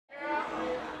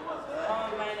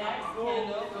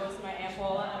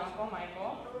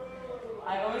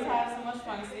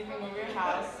fun sleeping over your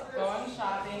house, going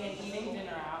shopping, and eating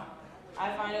dinner out.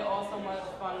 I find it all so much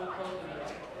fun with both of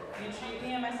you. You treat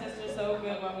me and my sister so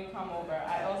good when we come over.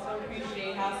 I also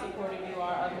appreciate how supportive you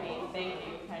are of me. Thank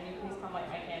you. Can you please come light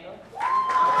my candle?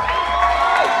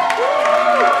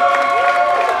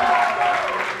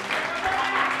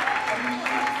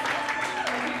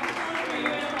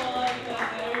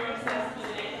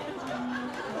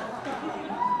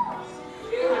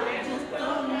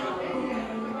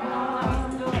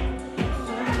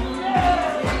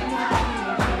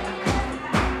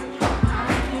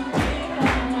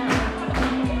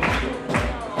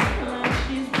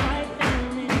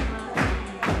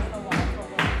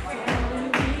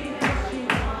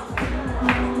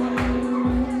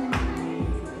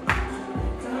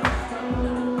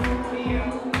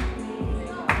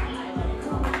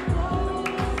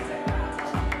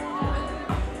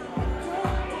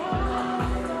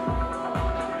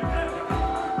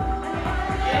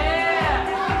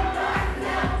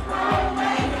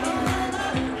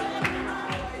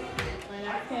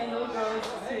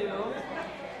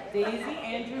 Daisy,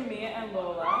 Andrew, Mia, and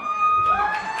Lola.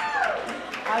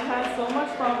 I've had so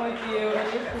much fun with you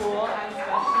in your pool and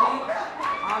especially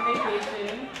on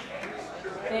vacation.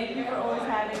 Thank you for always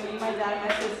having me, my dad, and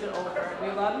my sister over. We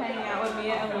love hanging out with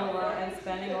Mia and Lola and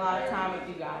spending a lot of time with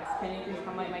you guys. Can you please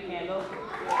come light my candle?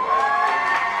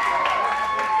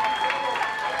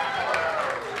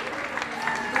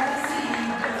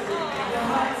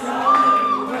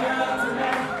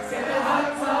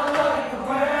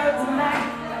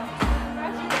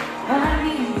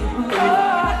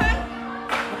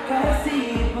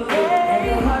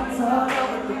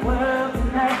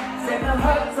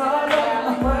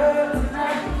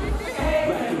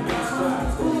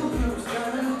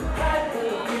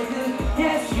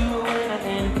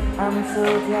 I'm so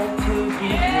glad to be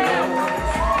yours.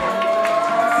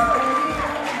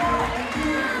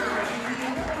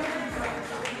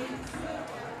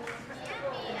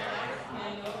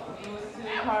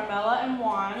 Carmela and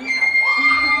Juan.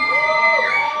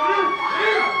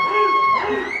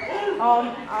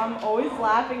 I'm always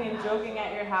laughing and joking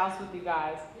at your house with you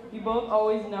guys. You both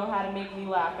always know how to make me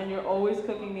laugh, and you're always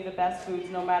cooking me the best foods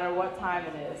no matter what time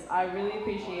it is. I really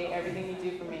appreciate everything you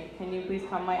do for me. Can you please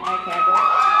come light my candle?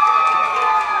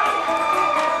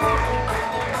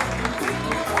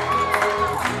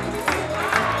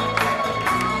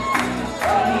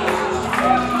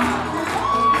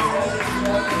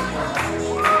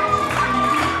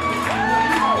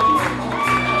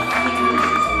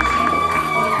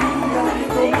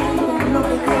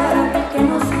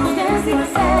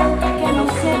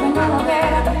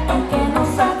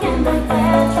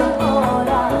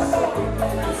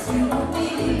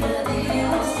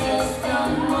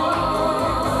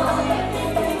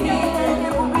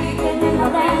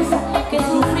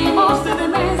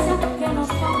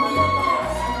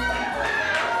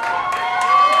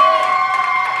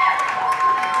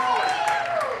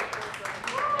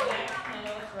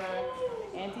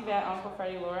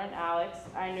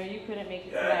 I know you couldn't make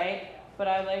it tonight, but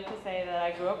I'd like to say that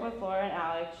I grew up with Laura and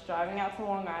Alex, driving out to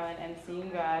Long Island and seeing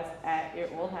you guys at your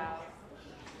old house.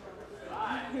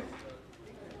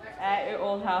 At your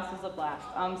old house was a blast.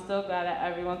 I'm still glad that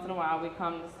every once in a while we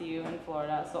come to see you in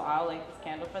Florida, so I'll light this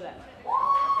candle for them.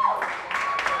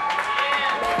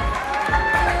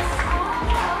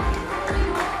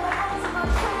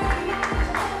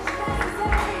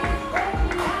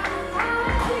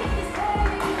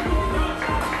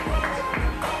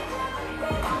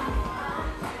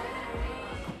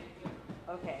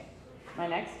 Okay, my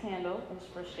next candle is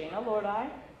for Shayna Lordi.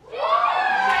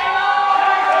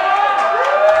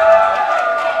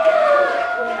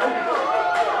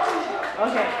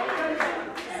 Okay,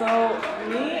 so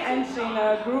me and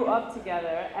Shayna grew up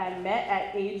together and met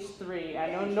at age 3.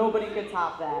 I know nobody could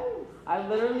top that. I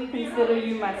literally consider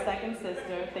you my second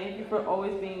sister. Thank you for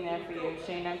always being there for you.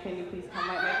 Shayna, can you please come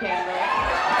light my candle?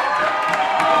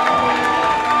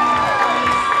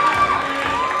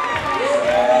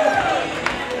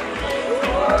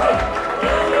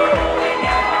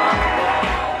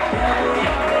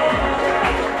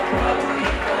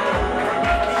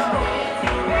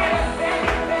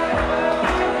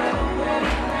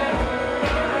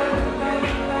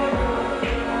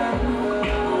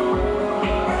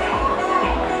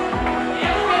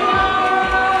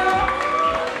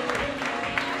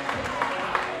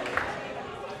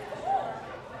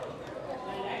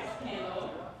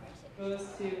 Goes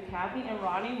to Kathy and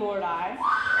Ronnie Lordi.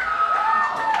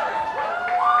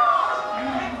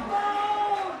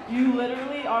 You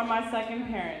literally are my second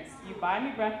parents. You buy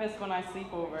me breakfast when I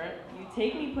sleep over. You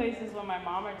take me places when my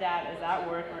mom or dad is at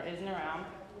work or isn't around.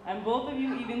 And both of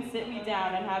you even sit me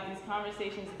down and have these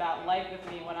conversations about life with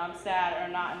me when I'm sad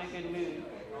or not in a good mood.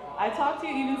 I talk to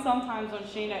you even sometimes when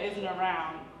Shayna isn't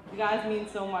around. You guys mean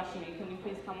so much to me. Can you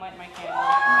please come light my candle?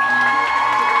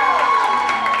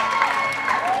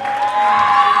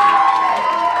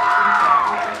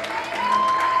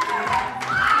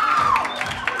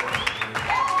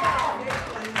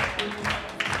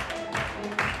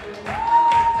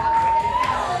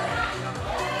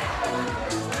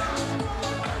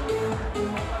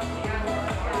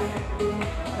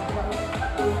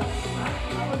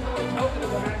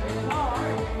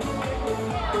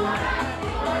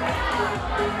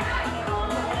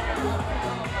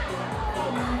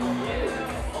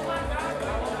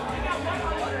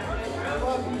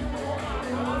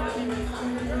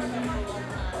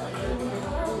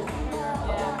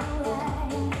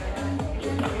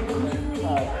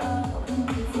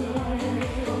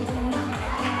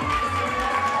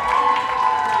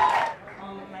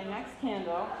 My next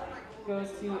candle goes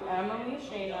to Emily,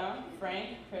 Shayna,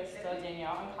 Frank, Krista,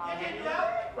 Danielle, and Colin.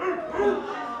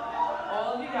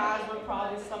 All of you guys were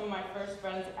probably some of my first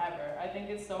friends ever. I think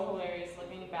it's so hilarious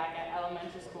looking back at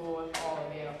elementary school with all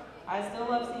of you. I still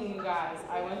love seeing you guys.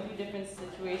 I went through different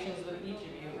situations with each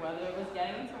of you, whether it was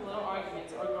getting into little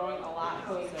arguments or growing a lot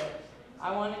closer.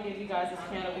 I want to give you guys this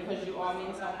candle because you all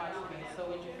mean so much to me. So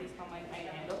would you please come light my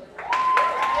candle?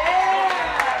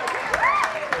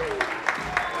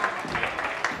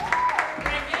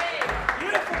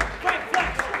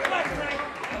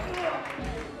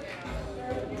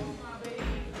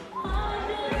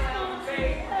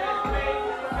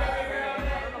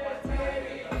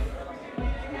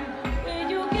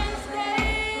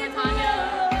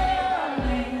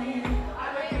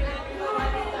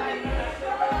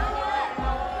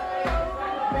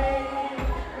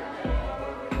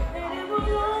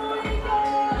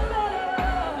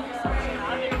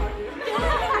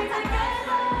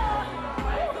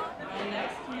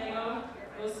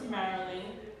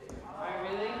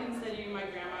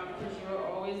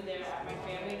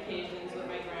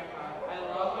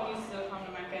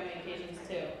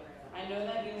 I know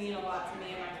that you mean a lot to me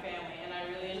and my family, and I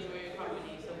really enjoy your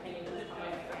company, so can you please come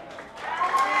with me?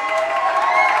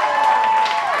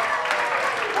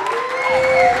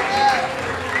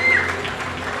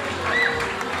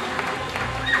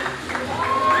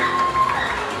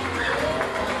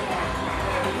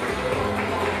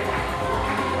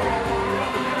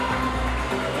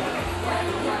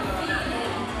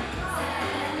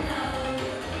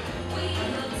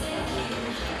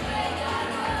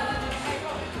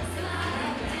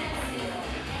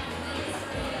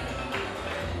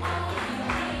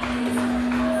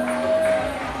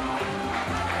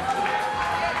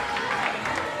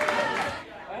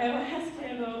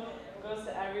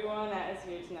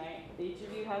 Each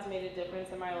of you has made a difference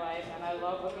in my life, and I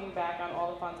love looking back on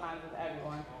all the fun times with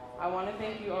everyone. I want to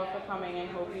thank you all for coming and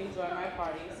hope you enjoy my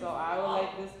party, so I will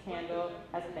light this candle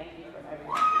as a thank you for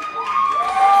everyone.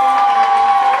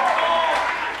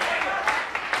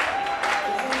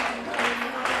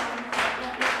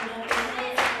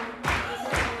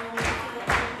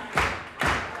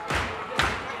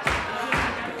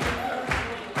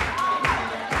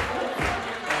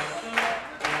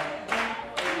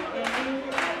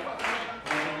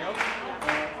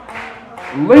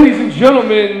 Ladies and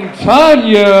gentlemen,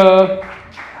 Tania.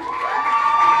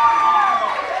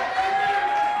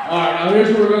 All right, now here's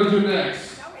what we're going to do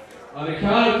next. On the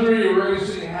count of 3, we're going to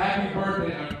sing Happy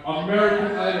Birthday,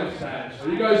 American Idol status. Are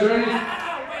you guys ready?